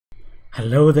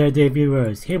Hello there, dear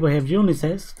viewers. Here we have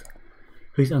Unicest,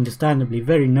 who is understandably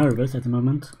very nervous at the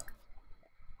moment,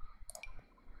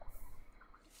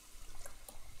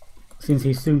 since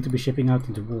he's soon to be shipping out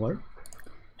into war.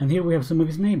 And here we have some of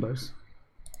his neighbors,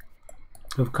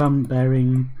 who have come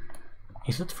bearing...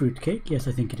 Is that fruitcake? Yes,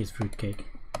 I think it is fruitcake.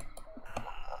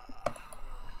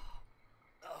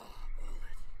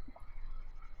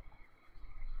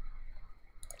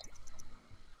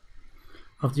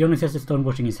 After Unicest is done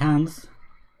washing his hands,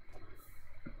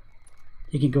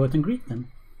 he can go out and greet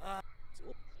them.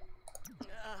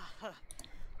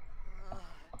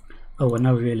 Oh, and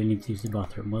now we really need to use the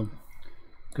bathroom. Well,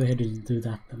 go ahead and do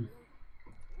that then.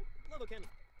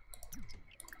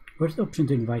 Where's the option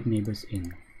to invite neighbors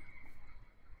in?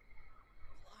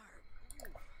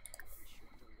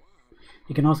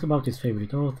 You can ask about his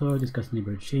favorite author, discuss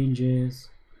neighborhood changes.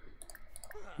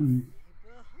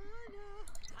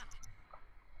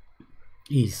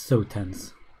 He's so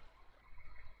tense.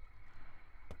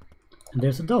 And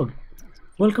there's a dog.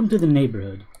 Welcome to the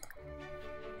neighborhood.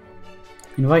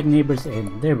 Invite neighbors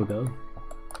in. There we go.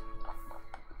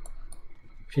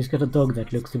 She's got a dog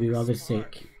that looks to be rather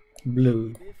sick.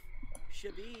 Blue.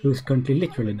 Who's currently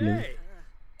literally blue.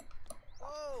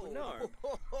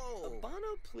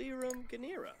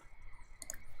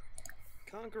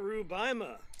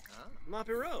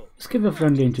 Let's give a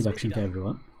friendly introduction to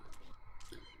everyone.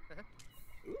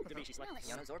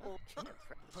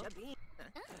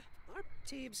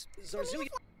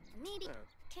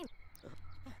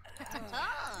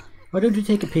 Why don't you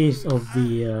take a piece of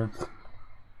the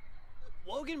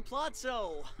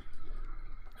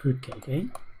fruitcake, eh?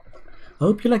 I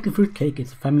hope you like the fruitcake.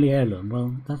 It's a family heirloom.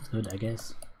 Well, that's good, I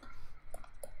guess.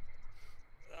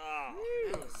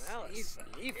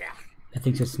 I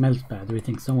think it smells bad, or I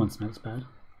think someone smells bad.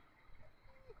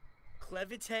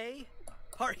 Clevite?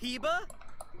 Parhiba?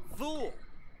 Fool!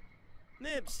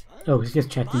 Nibs! Oh, he's just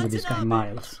chatting with this guy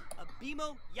Miles.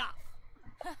 Abimo Yaf!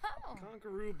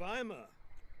 Conqueroo Bima!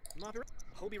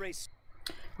 Hobie Race.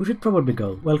 We should probably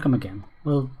go. Welcome again.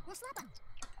 Well,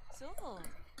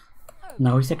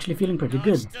 now he's actually feeling pretty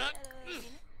good.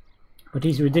 But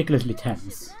he's ridiculously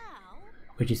tense,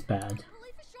 which is bad.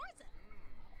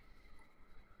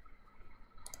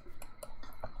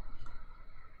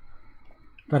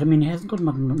 But I mean, he hasn't got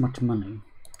much money,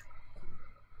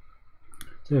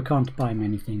 so he can't buy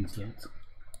many things yet.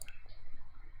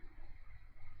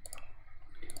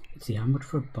 Let's see, how much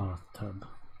for a bathtub?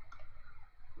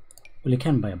 Well, he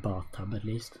can buy a bathtub at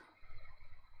least.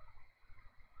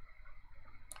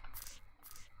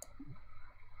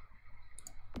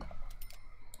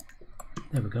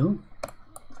 There we go.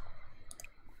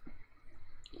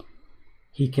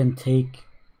 He can take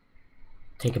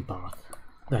a bath.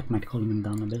 That might calm him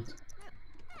down a bit.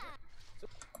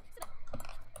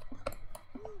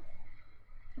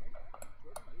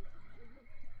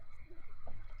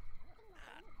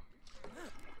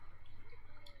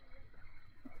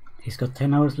 He's got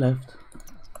 10 hours left.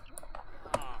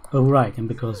 Oh right, and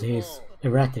because he's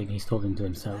erratic, he's talking to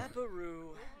himself.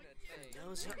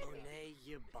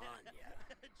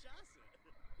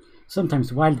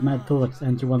 Sometimes wild mad thoughts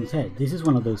enter one's head. This is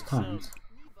one of those times.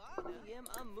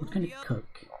 What can he cook?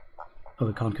 Oh,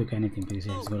 he can't cook anything because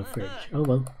he has got a fridge. Oh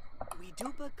well.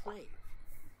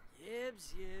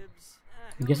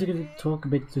 I guess I could talk a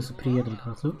bit to Supriya del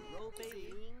Caso.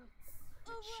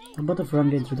 How about a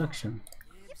friendly introduction?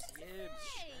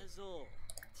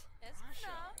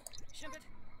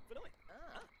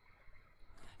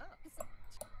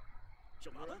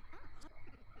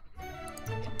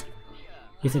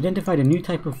 He's identified a new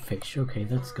type of fish. Okay,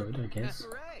 that's good, I guess.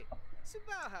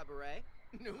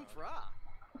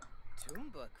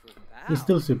 He's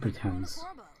still super tense.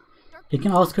 He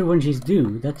can ask her when she's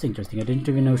due. That's interesting. I didn't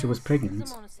even know she was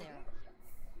pregnant.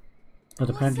 But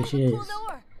apparently she is.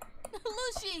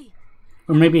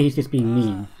 Or maybe he's just being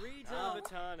mean.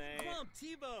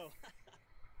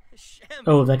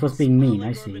 Oh, that was being mean,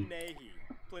 I see.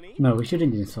 No, we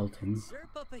shouldn't insult him.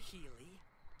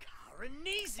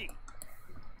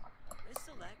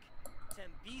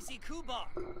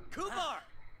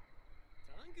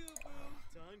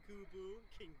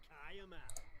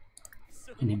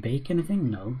 Can he bake anything?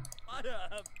 No.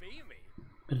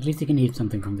 But at least he can eat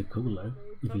something from the cooler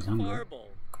if he's hungry.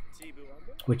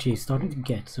 Which he's starting to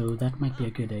get, so that might be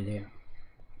a good idea.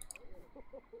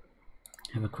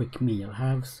 Have a quick meal.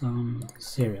 Have some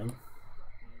cereal.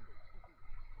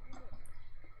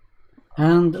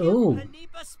 And oh!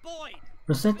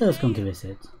 Rosetta has come to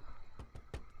visit.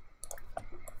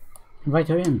 Invite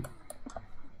her in.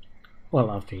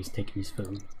 Well, after he's taken his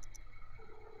food.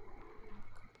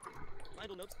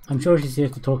 I'm sure she's here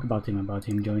to talk about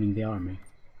him joining the army.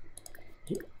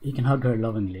 He can hug her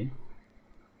lovingly.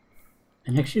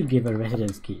 And actually give her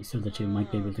residence key so that she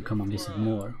might be able to come and visit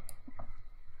more.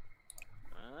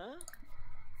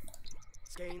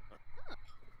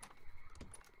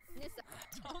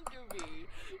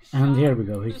 And here we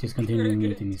go, he's just continuing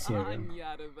eating his cereal.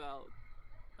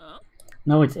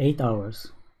 No, it's 8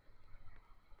 hours.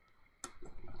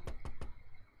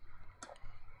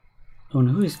 Oh, and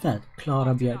who is that?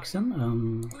 Clara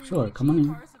Bjerksen? Sure, come on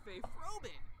in.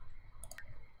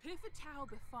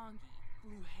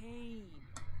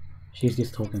 She's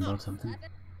just talking about something.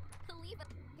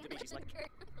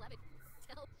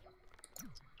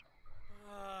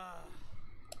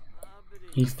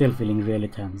 He's still feeling really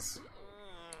tense.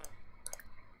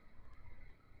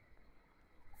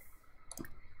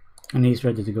 And he's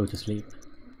ready to go to sleep.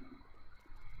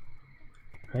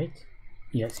 Right?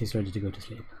 Yes, he's ready to go to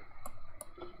sleep.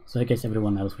 So I guess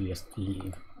everyone else will just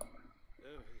leave.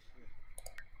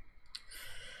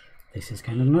 This is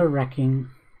kind of nerve-wracking.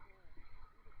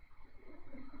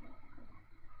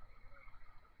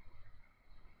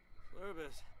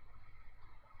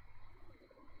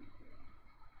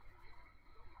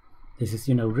 This is,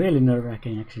 you know, really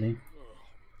nerve-wracking actually.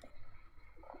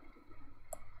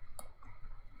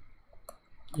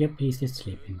 Yep, he's just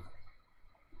sleeping.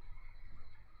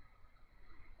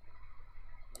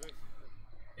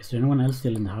 Is there anyone else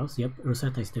still in the house? Yep,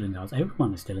 Rosetta is still in the house.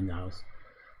 Everyone is still in the house.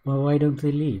 Well, why don't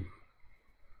they leave?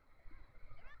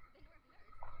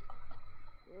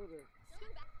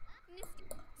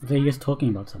 They're just talking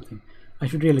about something. I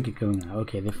should really get going now.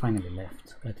 Okay, they finally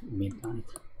left at midnight.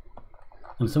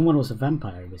 And someone was a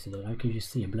vampire visitor. I could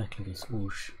just see a black little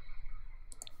swoosh.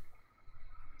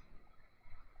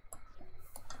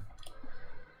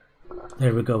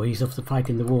 There we go, he's off to fight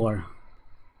in the war.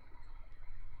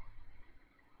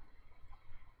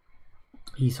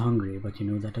 He's hungry, but you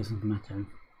know, that doesn't matter.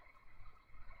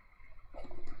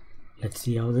 Let's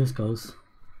see how this goes.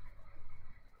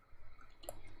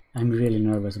 I'm really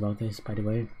nervous about this, by the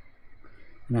way.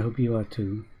 And I hope you are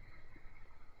too.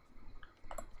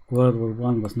 World War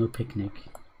I was no picnic.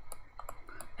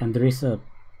 And there is a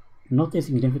not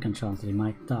insignificant chance that he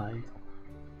might die.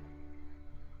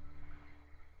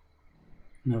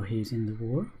 Now he's in the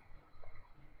war.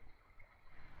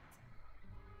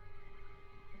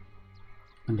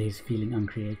 And he's feeling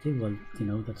uncreative. Well, you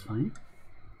know, that's fine.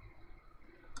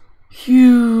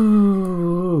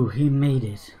 Phew! He made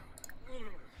it.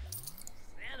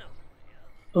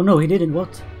 Oh no, he didn't.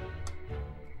 What?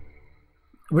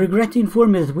 We regret to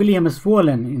inform you that William has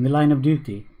fallen in the line of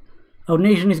duty. Our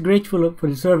nation is grateful for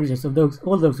the services of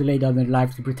all those who laid down their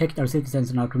lives to protect our citizens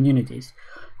and our communities.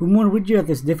 We mourn with you at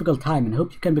this difficult time and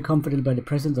hope you can be comforted by the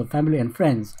presence of family and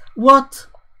friends. What?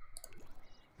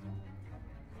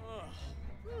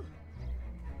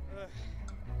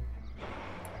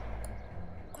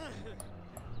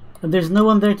 And there's no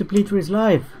one there to plead for his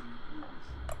life.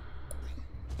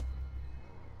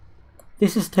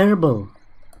 This is terrible.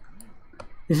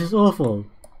 This is awful.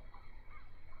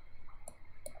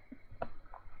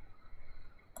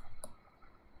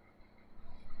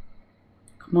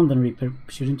 Come on then, Reaper.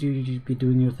 Shouldn't you be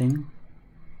doing your thing?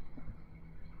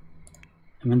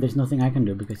 I mean, there's nothing I can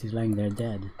do because he's lying there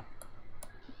dead.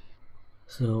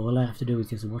 So all I have to do is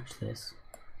just watch this.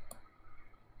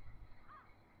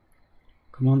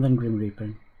 Come on then, Grim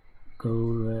Reaper. Go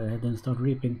ahead and start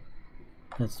reaping.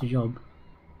 That's the job.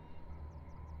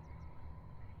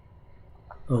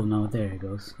 Oh no, there he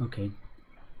goes. Okay.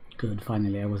 Good,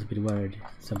 finally. I was a bit worried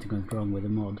something went wrong with the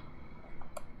mod.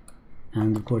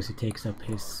 And of course he takes up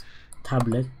his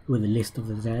tablet with a list of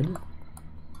the dead.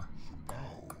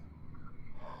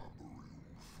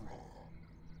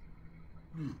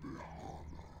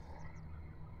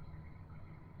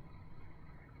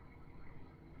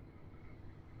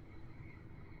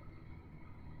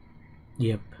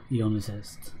 Yep, he only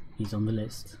says he's on the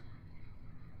list.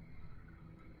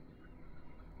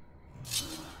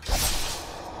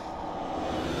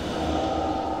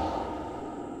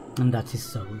 And that's his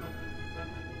soul.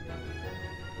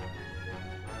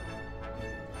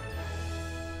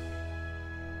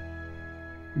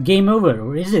 Game over,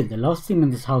 or is it? The last sim in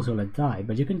this household had died,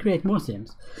 but you can create more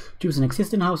sims. Choose an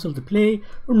existing household to play,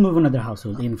 or move another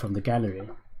household in from the gallery.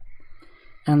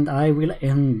 And I will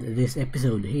end this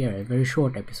episode here, a very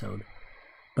short episode.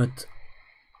 But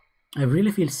I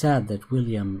really feel sad that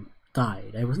William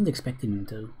died. I wasn't expecting him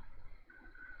to.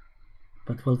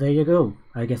 But well, there you go.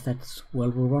 I guess that's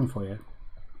World War I for you.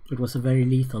 It was a very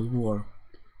lethal war.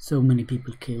 So many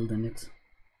people killed in it.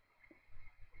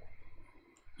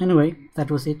 Anyway, that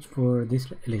was it for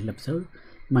this little episode.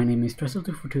 My name is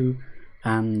Tressel242,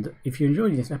 and if you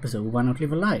enjoyed this episode, why not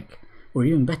leave a like, or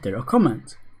even better, a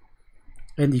comment?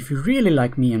 And if you really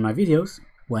like me and my videos,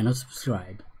 why not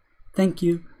subscribe? Thank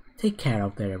you, take care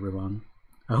out there everyone.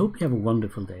 I hope you have a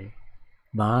wonderful day.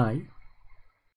 Bye!